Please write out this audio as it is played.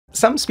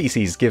Some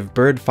species give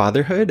bird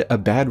fatherhood a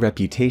bad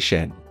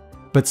reputation,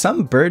 but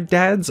some bird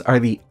dads are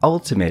the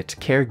ultimate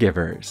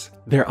caregivers.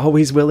 They're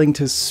always willing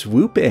to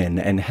swoop in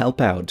and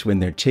help out when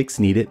their chicks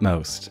need it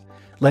most.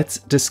 Let's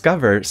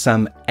discover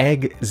some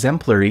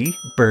exemplary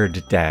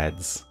bird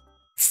dads.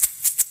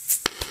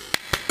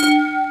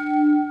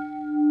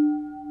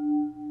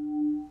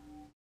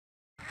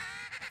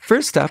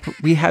 First up,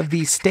 we have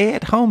the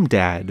stay-at-home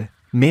dad.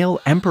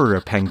 Male emperor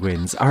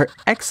penguins are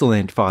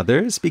excellent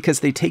fathers because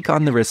they take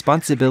on the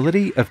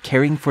responsibility of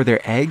caring for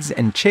their eggs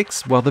and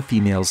chicks while the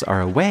females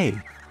are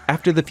away.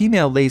 After the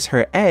female lays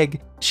her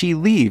egg, she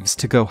leaves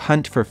to go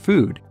hunt for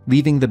food,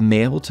 leaving the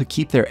male to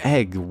keep their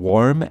egg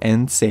warm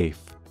and safe.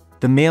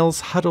 The males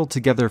huddle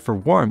together for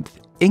warmth,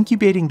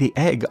 incubating the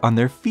egg on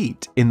their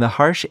feet in the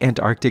harsh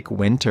Antarctic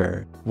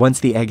winter. Once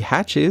the egg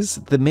hatches,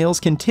 the males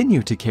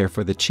continue to care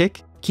for the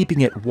chick,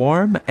 keeping it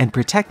warm and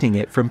protecting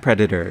it from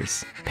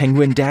predators.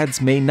 Penguin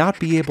dads may not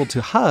be able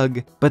to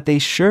hug, but they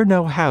sure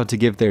know how to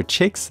give their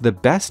chicks the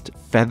best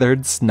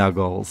feathered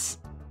snuggles.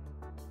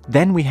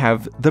 Then we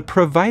have the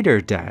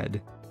provider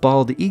dad.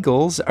 Bald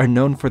eagles are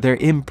known for their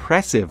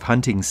impressive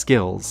hunting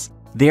skills.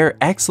 They're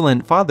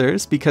excellent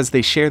fathers because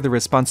they share the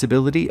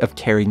responsibility of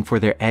caring for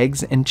their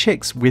eggs and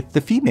chicks with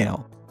the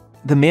female.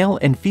 The male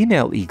and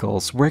female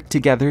eagles work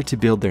together to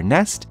build their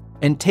nest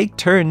and take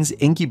turns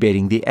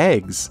incubating the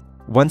eggs.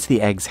 Once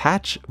the eggs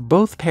hatch,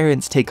 both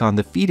parents take on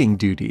the feeding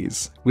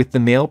duties, with the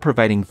male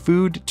providing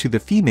food to the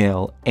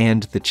female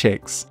and the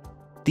chicks.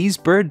 These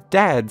bird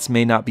dads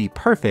may not be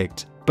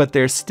perfect, but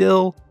they're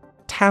still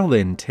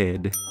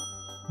talented.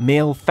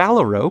 Male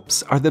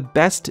phalaropes are the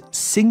best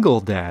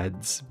single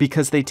dads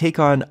because they take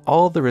on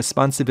all the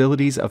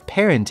responsibilities of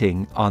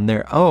parenting on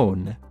their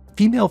own.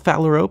 Female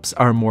phalaropes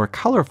are more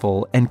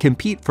colorful and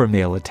compete for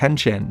male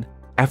attention.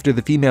 After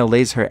the female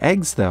lays her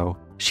eggs, though,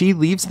 she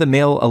leaves the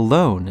male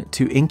alone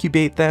to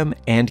incubate them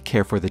and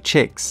care for the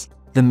chicks.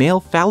 The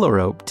male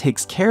phalarope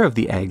takes care of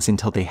the eggs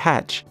until they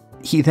hatch.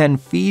 He then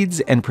feeds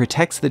and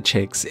protects the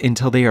chicks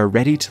until they are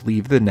ready to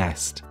leave the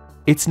nest.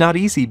 It's not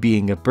easy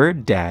being a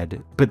bird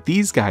dad, but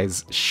these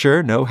guys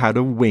sure know how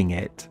to wing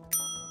it.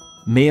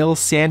 Male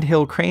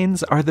Sandhill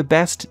Cranes are the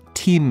best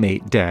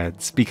teammate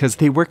dads because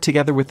they work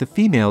together with the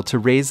female to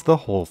raise the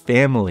whole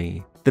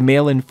family. The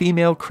male and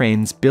female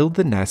cranes build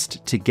the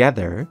nest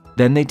together,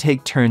 then they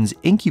take turns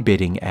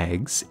incubating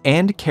eggs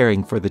and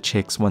caring for the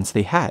chicks once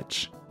they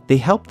hatch. They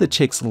help the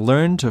chicks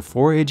learn to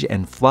forage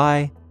and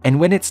fly, and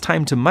when it's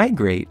time to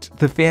migrate,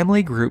 the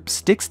family group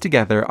sticks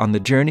together on the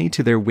journey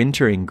to their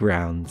wintering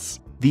grounds.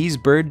 These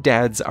bird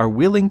dads are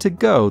willing to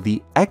go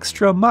the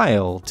extra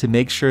mile to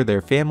make sure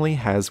their family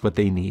has what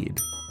they need.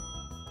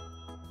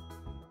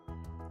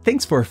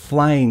 Thanks for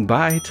flying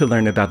by to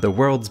learn about the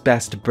world's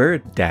best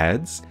bird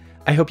dads.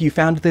 I hope you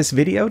found this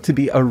video to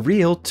be a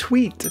real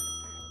treat.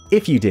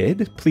 If you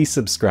did, please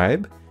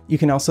subscribe. You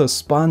can also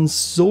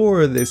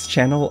sponsor this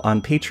channel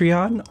on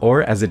Patreon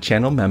or as a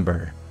channel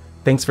member.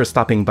 Thanks for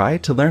stopping by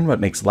to learn what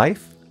makes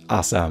life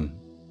awesome.